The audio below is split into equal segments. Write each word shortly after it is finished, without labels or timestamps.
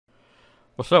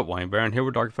What's up, Wayne Barron here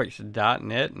with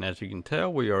Audio-Technica.net, and as you can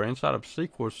tell, we are inside of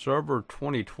SQL Server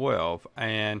 2012,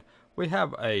 and we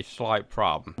have a slight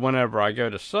problem. Whenever I go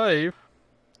to save,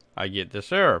 I get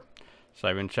this error.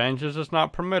 Saving changes is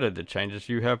not permitted. The changes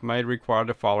you have made require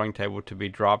the following table to be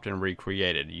dropped and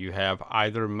recreated. You have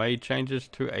either made changes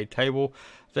to a table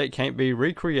that can't be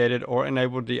recreated or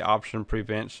enabled the option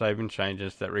prevent saving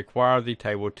changes that require the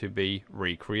table to be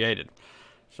recreated.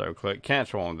 So click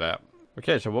cancel on that.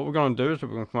 Okay, so what we're going to do is we're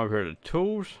going to come over here to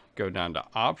Tools, go down to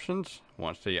Options.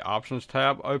 Once the Options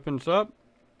tab opens up,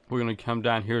 we're going to come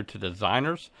down here to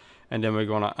Designers, and then we're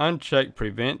going to uncheck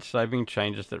Prevent Saving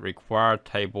Changes that require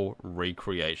table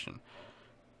recreation.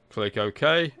 Click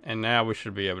OK, and now we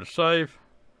should be able to save.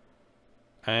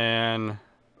 And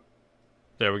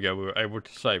there we go, we were able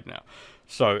to save now.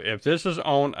 So if this is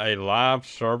on a live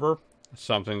server,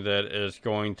 something that is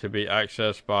going to be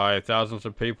accessed by thousands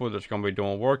of people that's going to be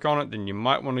doing work on it, then you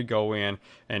might want to go in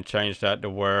and change that to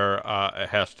where it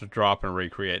has to drop and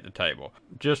recreate the table.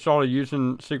 Just started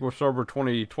using SQL Server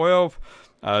 2012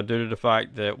 due to the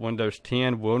fact that Windows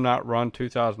 10 will not run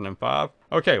 2005.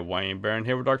 Okay, Wayne Barron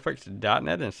here with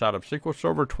Audio-Technica.net inside of SQL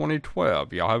Server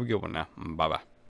 2012. Y'all have a good one now. Bye-bye.